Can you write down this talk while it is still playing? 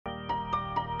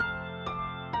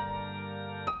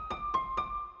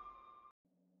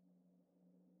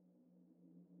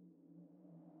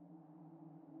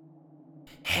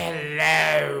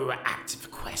Hello,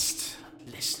 Active Quest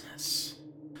listeners.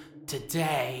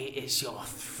 Today is your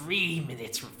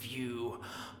 3-minute review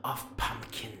of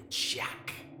Pumpkin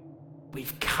Jack.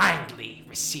 We've kindly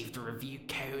received a review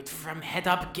code from Head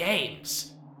Up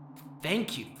Games.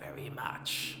 Thank you very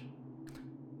much.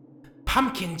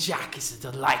 Pumpkin Jack is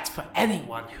a delight for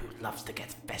anyone who loves to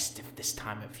get festive this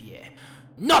time of year.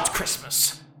 Not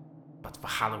Christmas, but for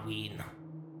Halloween.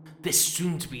 This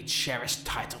soon-to-be cherished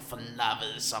title for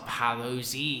lovers of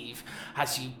Hallows Eve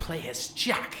as you play as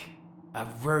Jack, a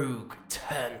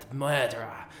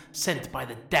rogue-turned-murderer sent by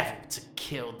the devil to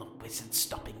kill the wizard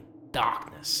stopping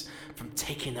darkness from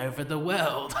taking over the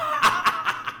world.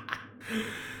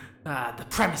 The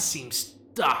premise seems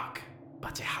dark,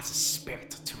 but it has a spirit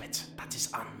to it that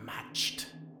is unmatched.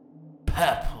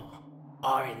 Purple,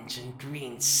 orange, and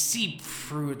green seep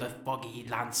through the foggy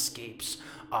landscapes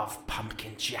of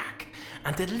Pumpkin Jack,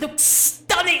 and it looks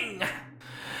stunning!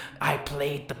 I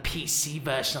played the PC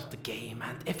version of the game,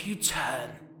 and if you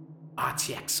turn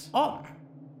RTX on,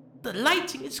 the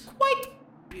lighting is quite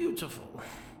beautiful.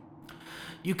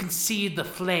 You can see the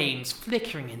flames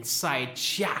flickering inside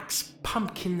Jack's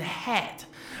pumpkin head,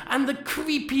 and the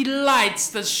creepy lights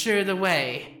that show the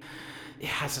way. It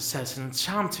has a certain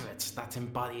charm to it that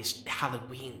embodies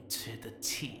Halloween to the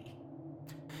T.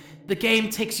 The game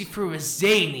takes you through a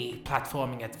zany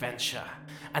platforming adventure,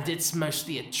 and it's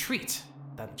mostly a treat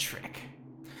than trick.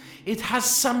 It has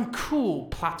some cool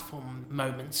platform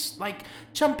moments, like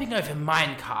jumping over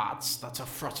minecarts that are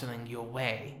throttling your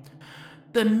way.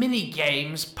 The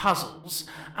mini-games, puzzles,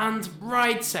 and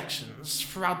ride sections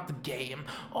throughout the game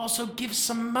also give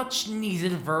some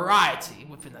much-needed variety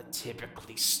within a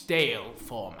typically stale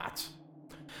format.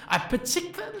 I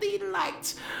particularly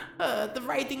liked the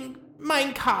riding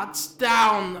minecarts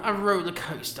down a roller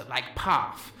coaster-like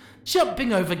path,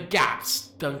 jumping over gaps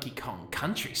Donkey Kong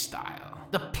Country style.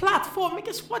 The platforming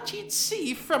is what you'd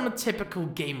see from a typical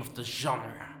game of the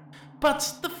genre,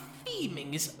 but the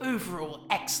theming is overall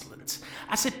excellent,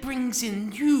 as it brings in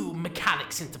new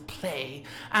mechanics into play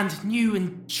and new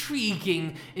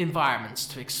intriguing environments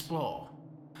to explore.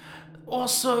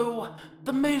 Also,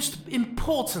 the most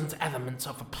important element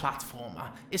of a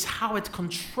platformer is how it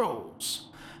controls,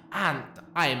 and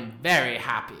I am very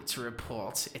happy to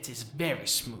report it is very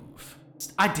smooth.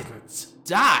 I didn't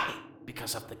die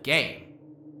because of the game.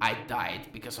 I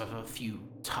died because of a few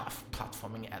tough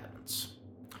platforming elements.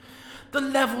 The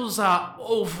levels are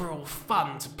overall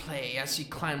fun to play as you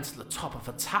climb to the top of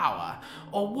a tower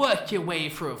or work your way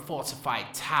through a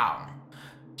fortified town.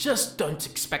 Just don't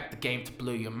expect the game to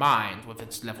blow your mind with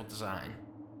its level design.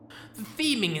 The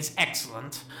theming is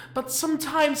excellent, but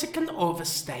sometimes it can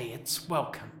overstay its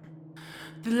welcome.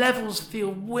 The levels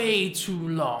feel way too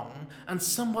long and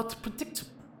somewhat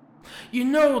predictable. You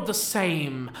know the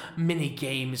same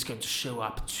mini-game is going to show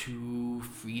up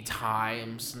 2-3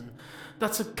 times, and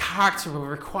that a character will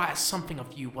require something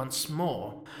of you once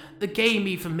more. The game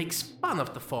even makes fun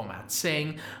of the format,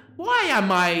 saying, "Why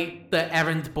am I the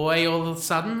errand boy all of a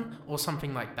sudden?" or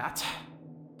something like that.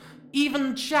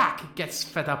 Even Jack gets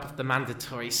fed up of the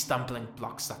mandatory stumbling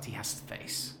blocks that he has to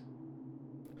face.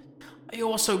 I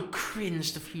also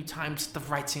cringed a few times at the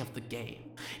writing of the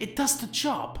game. It does the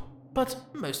job, but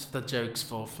most of the jokes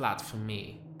fall flat for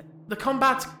me. The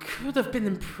combat could have been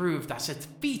improved as it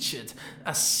featured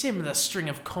a similar string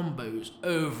of combos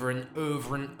over and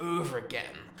over and over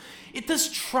again. It does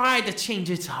try to change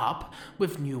it up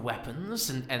with new weapons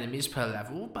and enemies per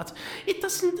level, but it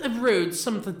doesn't erode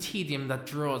some of the tedium that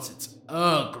draws its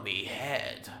ugly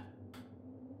head.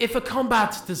 If a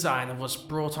combat designer was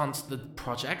brought onto the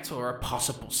project or a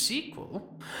possible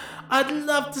sequel, I'd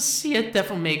love to see a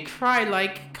Devil May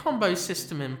Cry-like combo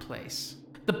system in place.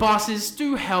 The bosses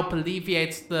do help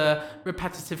alleviate the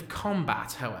repetitive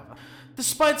combat, however.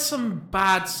 Despite some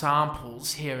bad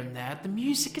samples here and there, the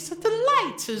music is a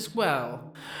delight as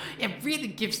well. It really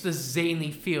gives the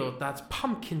zany feel that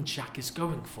Pumpkin Jack is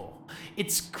going for.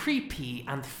 It's creepy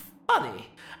and funny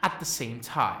at the same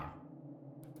time.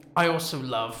 I also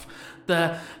love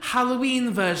the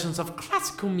Halloween versions of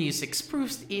classical music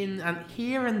spruced in and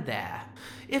here and there.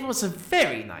 It was a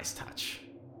very nice touch.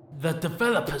 The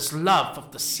developers' love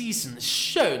of the season is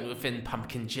shown within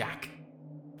Pumpkin Jack,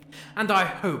 and I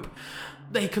hope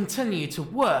they continue to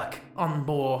work on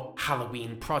more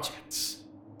Halloween projects.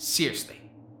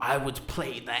 Seriously, I would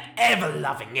play the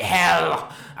ever-loving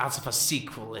hell out of a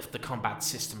sequel if the combat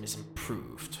system is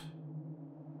improved.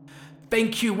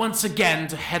 Thank you once again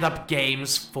to Head Up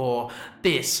Games for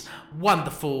this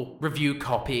wonderful review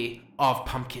copy of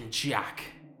Pumpkin Jack.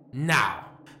 Now,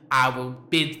 I will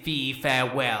bid thee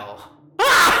farewell.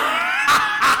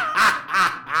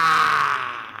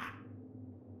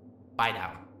 Bye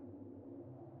now.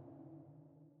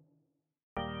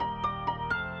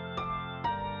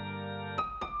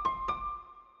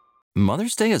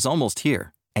 Mother's Day is almost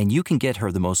here, and you can get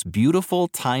her the most beautiful,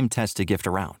 time-tested gift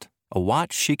around. A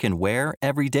watch she can wear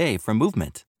every day from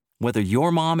Movement. Whether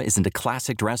your mom is into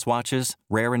classic dress watches,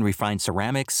 rare and refined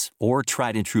ceramics, or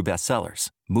tried-and-true bestsellers,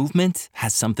 Movement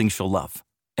has something she'll love.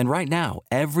 And right now,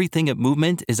 everything at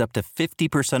Movement is up to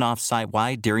 50% off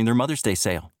site-wide during their Mother's Day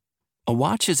sale. A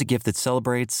watch is a gift that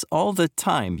celebrates all the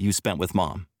time you spent with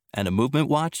mom. And a Movement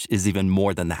watch is even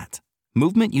more than that.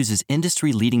 Movement uses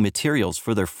industry-leading materials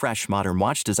for their fresh, modern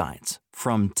watch designs,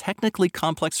 from technically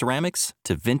complex ceramics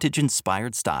to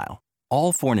vintage-inspired style,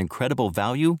 all for an incredible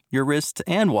value your wrist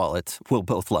and wallet will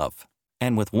both love.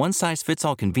 And with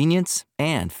one-size-fits-all convenience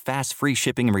and fast free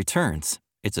shipping and returns,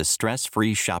 it's a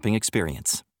stress-free shopping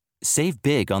experience. Save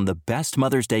big on the best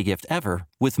Mother's Day gift ever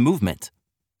with Movement.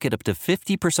 Get up to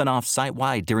 50% off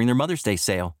site-wide during their Mother's Day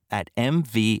sale at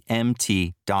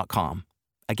mvmt.com.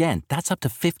 Again, that's up to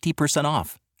 50%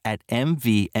 off at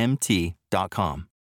mvmt.com.